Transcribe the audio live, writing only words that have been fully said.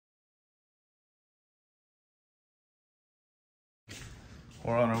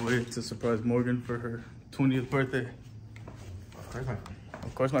We're on our way to surprise Morgan for her 20th birthday. Of course, my friend.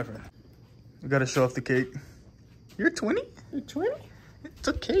 Of course, my friend. We gotta show off the cake. You're 20? You're 20? It's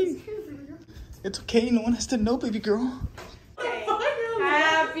okay. It's okay. No one has to know, baby girl.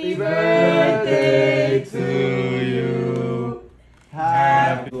 Happy birthday to you.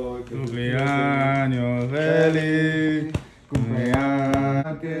 Happy cumpleaños feliz.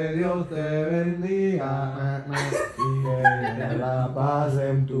 Cumpleaños. Que Dios te bendiga. Y que la paz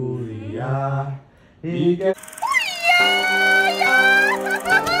en tu día. Y que...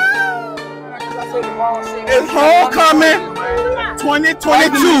 It's homecoming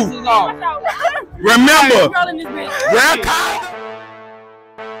 2022. Remember, wear condoms.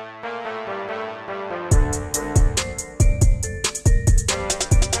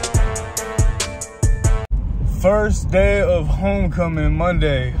 First day of homecoming,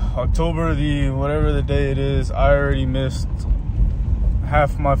 Monday, October the whatever the day it is. I already missed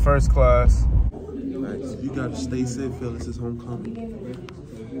half my first class. You gotta stay safe, fellas. It's homecoming.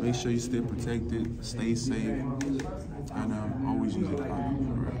 Make sure you stay protected, stay safe, and always use a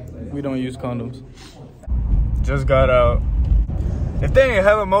condom. Right? We don't use condoms. Just got out. If they ain't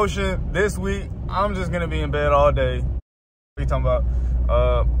hella motion this week, I'm just gonna be in bed all day. What are you talking about?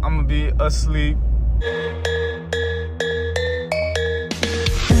 I'm gonna be asleep.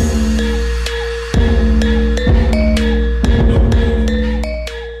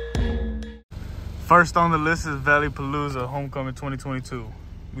 First on the list is Valley Palooza Homecoming 2022.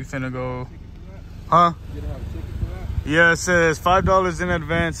 We finna go, huh? Yeah, it says $5 in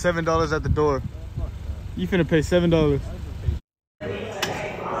advance, $7 at the door. You finna pay $7.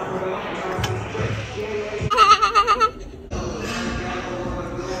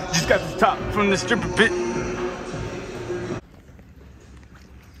 Just got the top from the stripper pit.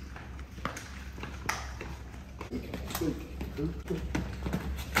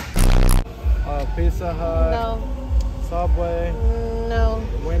 Pizza Hut. No. Subway. No.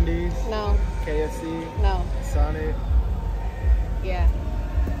 Wendy's. No. KFC. No. Sonic. Yeah.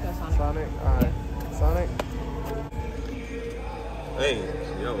 Go Sonic. Sonic. Alright. Sonic. Hey,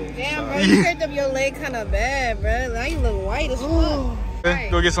 yo. Damn, bro, you scraped up your leg kind of bad, bro. Now you look white as fuck.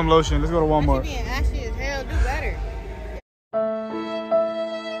 Let's go get some lotion. Let's go to Walmart. You being ashy as hell. Do better.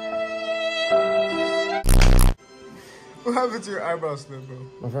 What happened to your eyebrow slip, bro?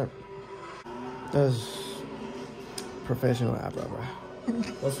 My friend. That's professional eyebrow, bro.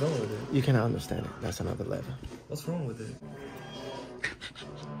 What's wrong with it? You cannot understand it. That's another level. What's wrong with it?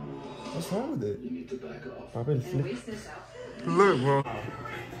 What's wrong with it? Probably flip. Look, bro.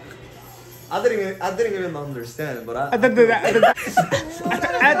 I didn't even understand, but I.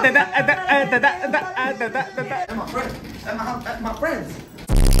 My friends.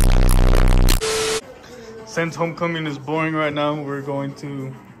 Since homecoming is boring right now, we're going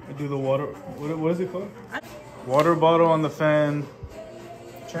to do the water. What is it called? Water bottle on the fan.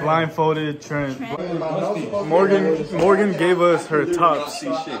 Blindfolded trend. Morgan gave us her tops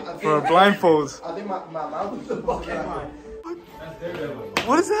for blindfolds. I think my mouth is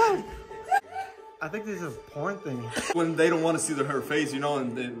What is that? I think this is a porn thing. When they don't want to see her face, you know,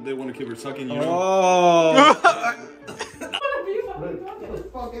 and they want to keep her sucking, you know. Oh. What the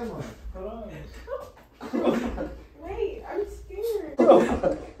fuck am I? Wait, I'm scared.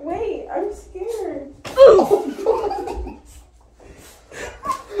 Wait, I'm scared.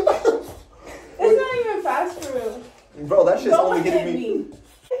 It's not even fast for real. Bro, that shit's Don't only look hitting at me.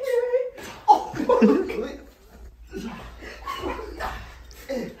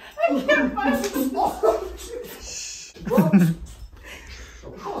 I can't find it.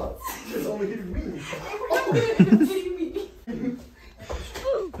 It's only hitting me. It's hitting me.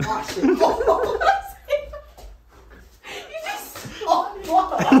 Ah, shit. You just...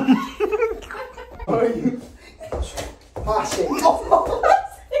 Ah, shit.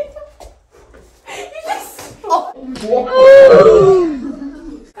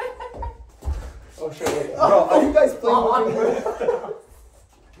 Oh shit, wait. Bro, are you guys playing with me?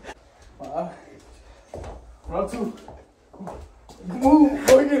 Round two. Move,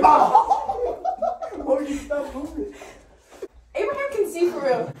 Morgan. Morgan, stop moving. Abraham can see for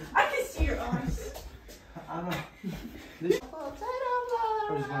real. I can see your arms. I know. We're just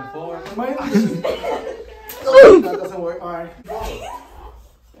going forward. That doesn't work. Alright.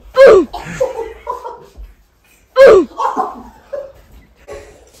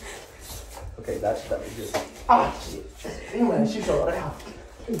 Okay, that was just. Ah, shit. Damn, she's already out.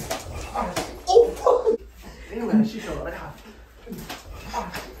 Oh, fuck. Damn, she's already out.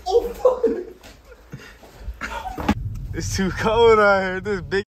 Oh, fuck. It's too cold out here. This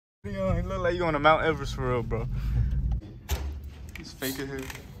big thing on. It look like you on a Mount Everest for real, bro. He's faking him.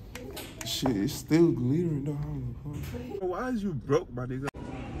 Shit, it's still glittering though. Why is you broke, my nigga?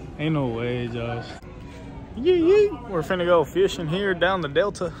 Ain't no way, Josh. Yee. We're finna go fishing here down the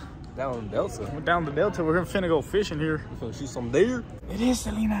Delta. Down Delta. We're down the Delta. We're finna go fishing here. You finna shoot some deer? It is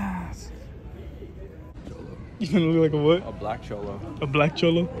Salinas. You gonna look like a what? A black cholo. A black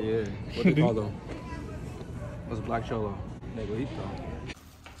cholo? Yeah. What they call them? What's a black cholo? Negrito.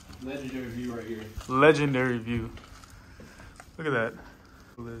 Legendary view right here. Legendary view. Look at that.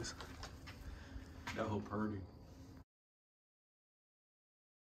 Look at this. That whole purdy.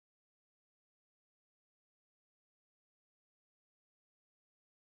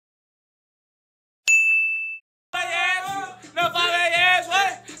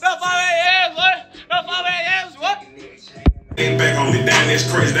 Back on me down this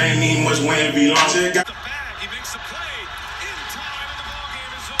crazy, they ain't need much when we launch it. Got He makes the play in time, and the ball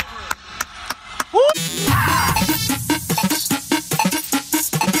game is over.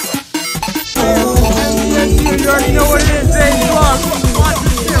 You already know what it is, James Vlog. Watch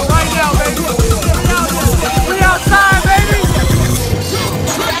this shit right now, baby. We outside, baby.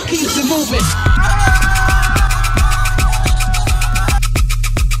 That keeps it moving.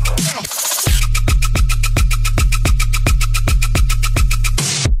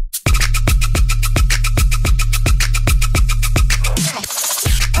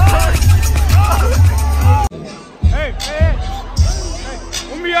 Hey.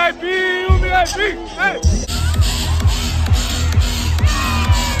 VIP, hey.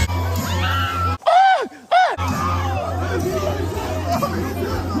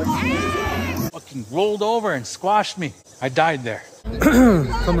 Fucking rolled over and squashed me. I died there.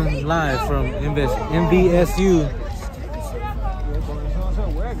 Coming live from MVSU.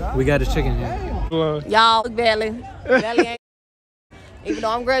 We got a chicken here. Y'all, Belly ain't. Even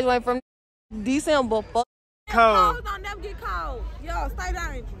though I'm graduating from December, fuck. Cold. Don't never get cold. Yo, stay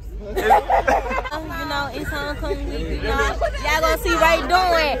dangerous. You know, it's homecoming week. You know, y'all gonna see Ray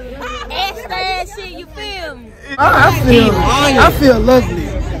doing extra ass shit. You feel me? I feel lovely.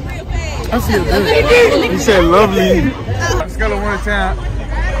 I feel good. You said lovely. On a scale of 1 to 10,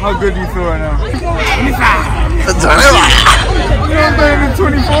 how good do you feel right now? 25. You know better than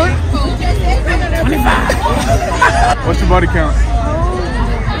 24? 25. What's your body count?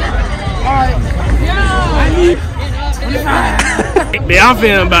 Yeah, I'm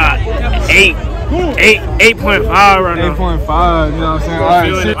feeling about 8.5 right now. 8.5, you know what I'm saying? All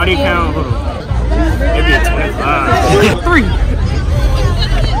right, Body count, maybe a 25. 3.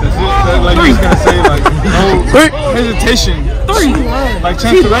 That's like you're just gonna say like no hesitation. 3. Like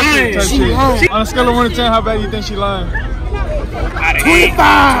chance to record type shit. On a scale of 1 to 10, how bad you think she lying?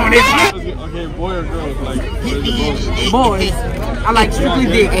 25. Okay, boy or girl? Like Boys. I like strictly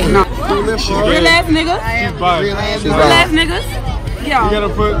dick. No. Real ass niggas. she's bi. Real ass niggas. Yo.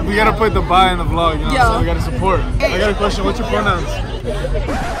 We gotta put the bi in the vlog, you know, so we gotta support. I got a question, what's your pronouns?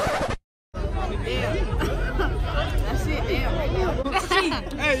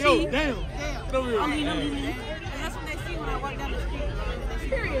 Hey, yo, damn. Get over here. That's what they see when I walk down the street.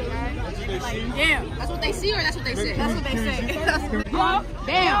 Period, right? Like, damn. That's what they see or that's what they say? That's what they say.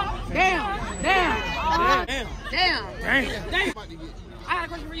 Damn. I had a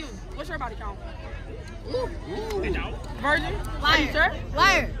question for you. What's your body count? Ooh. Virgin? Liar. Sure?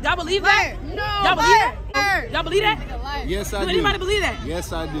 Liar. Y'all believe that? No. Y'all believe that? Liar. Y'all believe that? Yes, I Do do. anybody believe that?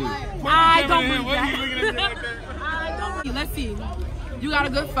 Yes, I do. I don't believe What are you that. looking at me like that? I don't believe. Let's see. You got a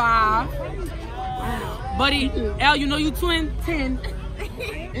good 5. Buddy, L, you know you twin 10.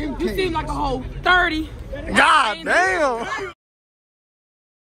 You seem like a whole 30. God damn.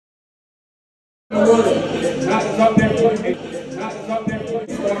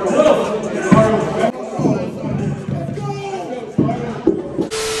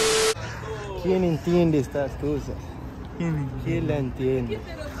 ¿Quién entiende estas cosas? ¿Quién la entiende?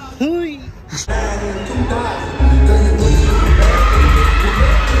 Uy.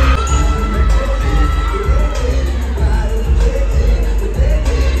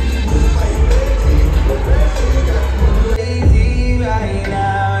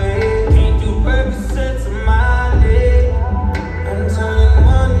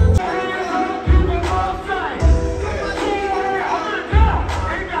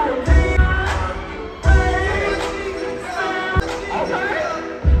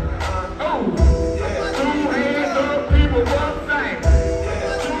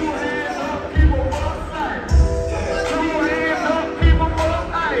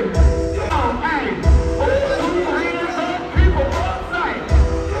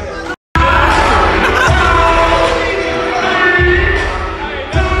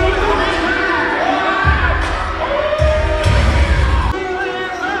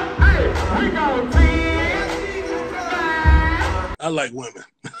 like women.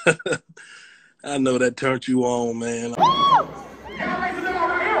 I know that turned you on, man.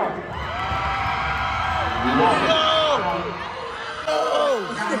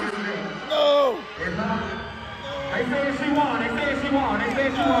 They said she won. They said she won. They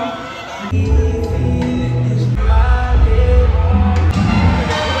said she won.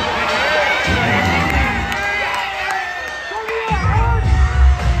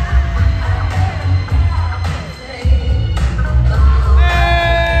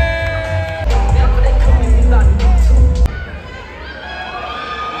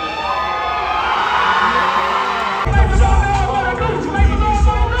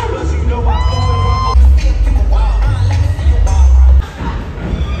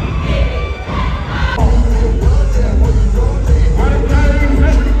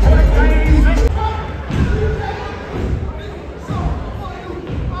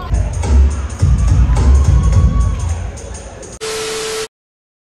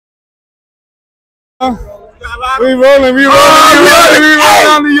 We rolling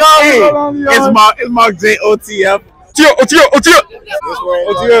on the yard. It's Mark J OTF.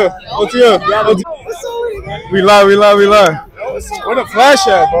 OTF. We live. Where the flash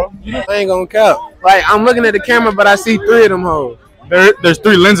at, bro? I ain't gonna cap. Like, I'm looking at the camera, but I see 3 of them hoes. There's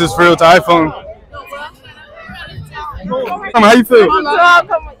 3 lenses for real to iPhone. How you feel?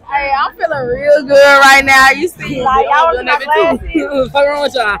 Hey, I'm feeling real good right now. You see, like, I was in my glasses. What's wrong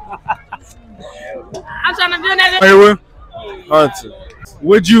with y'all? I'm trying to do that. Hey, Will. Hunter.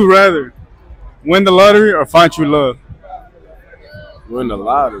 Would you rather win the lottery or find true love? Win the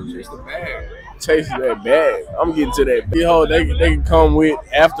lottery. Chase the bag. Chase that bag. I'm getting to that. Behold, they can come with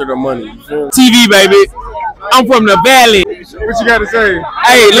after the money. You feel me? TV, baby. I'm from the valley. What you got to say?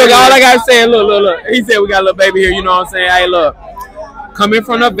 Hey, look, all I got to say, look. He said we got a little baby here, you know what I'm saying? Hey, look. Coming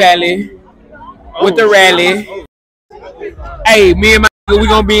from the valley with the rally. Hey, me and my we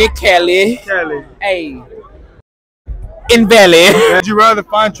gonna be in Cali. Hey. In Valley. Would you rather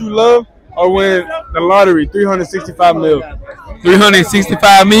find true love or win the lottery, 365 mil?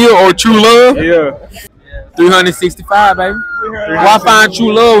 365 mil or true love? Yeah. 365, baby. Why find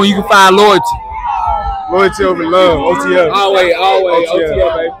true love when you can find loyalty? Loyalty over love, OTF. Always, OTF,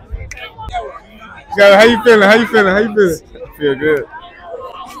 baby. How you feeling? Feel good.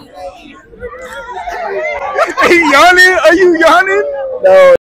 Are you yawning?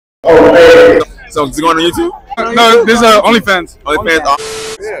 No. Oh, so is it going on YouTube? No, this is OnlyFans. OnlyFans.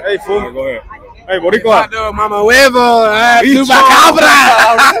 Yeah. Hey, fool. Go ahead. Hey, Boricua. Mama huevo. Chupacabra.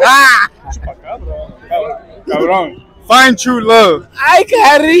 Cabrón. Find true love. Ay,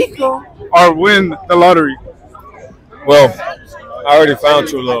 qué rico. Or win the lottery. Well, I already found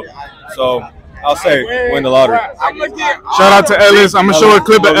true love, so I'll say win the lottery. Shout out to Ellis. I'm gonna show a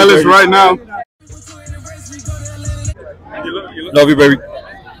clip of Ellis right now. Love you, baby.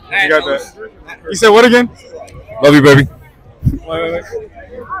 You got that. You said what again? Love you, baby.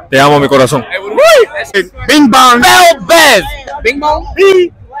 Te amo, mi corazón. Bing bong. Bez. Bing bong.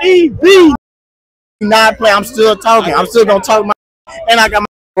 B. Not play. I'm still talking. I'm still gonna talk my. And I got my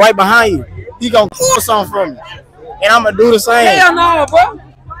right behind you. He gonna call something from me, and I'm gonna do the same. Hell no, bro.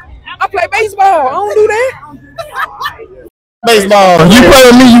 I play baseball. I don't do that. Baseball. You play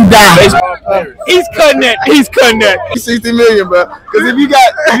with me, you die. He's cutting that. 60 million, bro. Because if you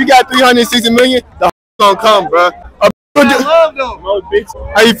got 360 million, the gonna come, bro.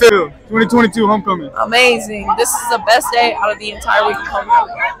 How you feel? 2022 homecoming. Amazing. This is the best day out of the entire week of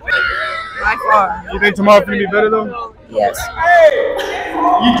homecoming. By far. You think tomorrow gonna be better though? Yes.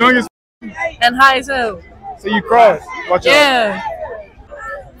 You young as And high as hell. so you cross. Watch out. Yeah.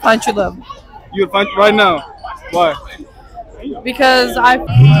 Find true love. You would find right now. Why? Because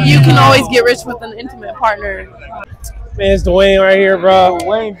you can always get rich with an intimate partner. Man, it's Dwayne right here, bro.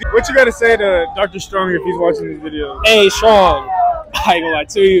 What you gotta say to Dr. Strong if he's watching this video? Hey, Sean, I ain't gonna lie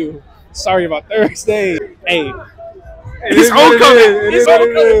to you. Sorry about Thursday. Hey, It's homecoming. It's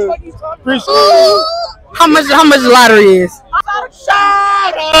homecoming. Appreciate it. How much lottery is? How much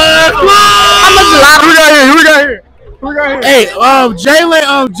lottery? Who we got here? Hey,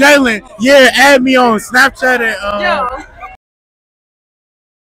 Jalen, yeah, add me on Snapchat and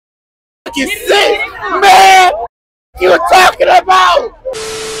You sick, man. You were talking about.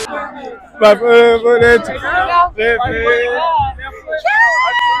 What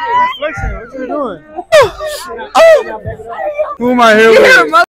you doing? Who am I here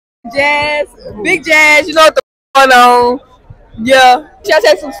with? Jazz. Big Jazz. You know what the going on. Yeah. Just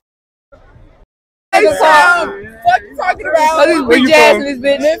have some. What you talking about? Big Jazz in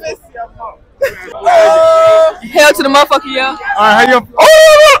this bitch. Hell to the motherfucker, yeah. Alright, how you?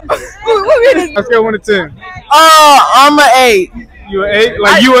 Let's get 1 to 10. I'm an 8. You an 8?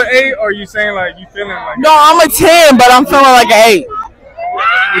 Like you an 8, or you saying like you feeling like? No, I'm a 10, but I'm feeling like an 8.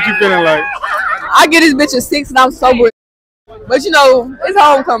 What you feeling like? I get this bitch a 6 and I'm sober. But you know, it's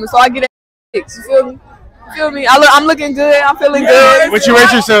homecoming, so I get a 6. You feel me? You feel me? I'm looking good. I'm feeling good. What you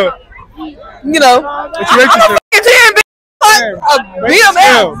rate yourself? You know. What you rate yourself? I'm a fucking 10,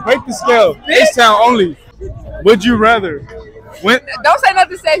 bitch. Break the scale. H-Town only. Would you rather? Don't say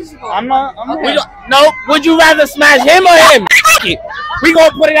nothing sexual. I'm not. Okay. No, would you rather smash him or him? We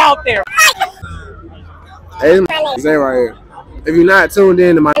gonna put it out there. Hey, this ain't right here. If you're not tuned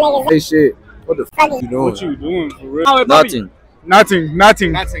in to my shit, what the fuck you doing? What you doing for real? Nothing.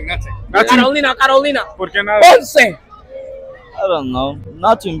 Nothing. Carolina. ¿Por qué nada? Ponce. I don't know.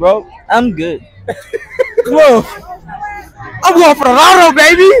 Nothing, bro. I'm good. Come on. I'm going for the lotto,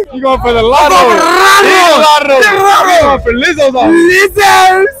 baby. You going for the lotto? I'm going for the lotto. You going for Lizzo's office?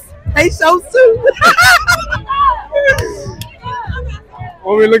 Lizzo's. They so soon.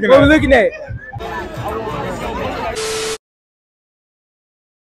 What we looking at? What we looking at?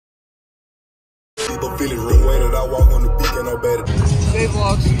 Zay's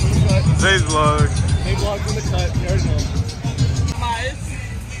vlogs. Zay's vlog. Zay vlogs in the cut. You already know.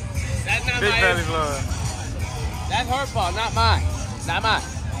 That's not Big mine. Valley vlog. That's her fault, not mine. Not mine.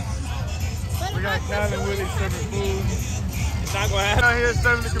 We got Cal and Willie serving food. It's not gonna happen. Out here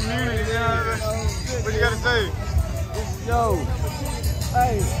serving the community. You know what you gotta say? Yo.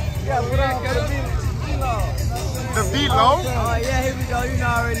 Hey. Yeah, what up? The beat low? Oh yeah, here we go. You know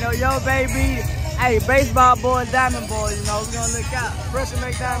already know. Yo, baby. Hey, baseball boy, diamond boy. You know we gonna look out. Pressure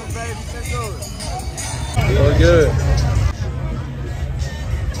make diamonds, baby. Let's do it. Oh, good.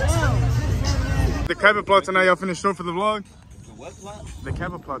 The cabin plot tonight. Y'all finished short for the vlog? The what plot? The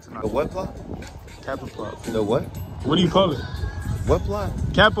cabin plot tonight. The what plot? Cabin plot. The what? What do you call it? What plot?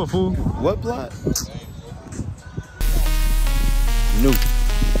 Kappa, fool. What plot? New.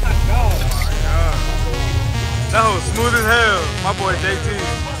 That was smooth as hell. My boy JT.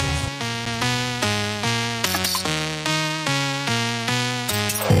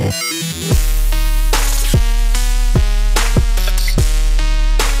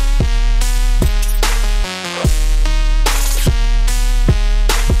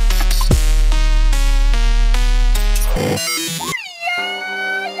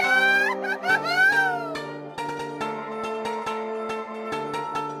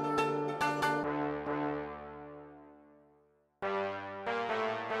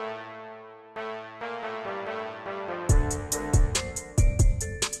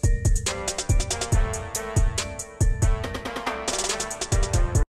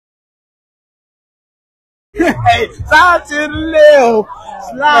 Hey, slide to the left,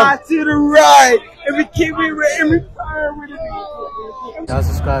 slide to the right, and we keep it ready, and we fire with it. Y'all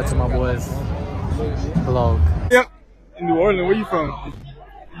subscribe to my boy's vlog. Yep. In New Orleans, where you from?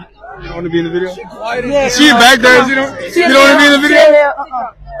 You don't want to be in the video? Yeah, she back there, you don't want to be in the video?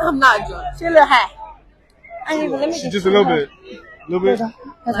 I'm not drunk. She a little high. She just a little bit. A little bit?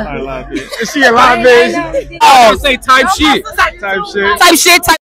 Alright, live bitch. Is she a live bitch? Oh, say type shit. Type shit. Type shit.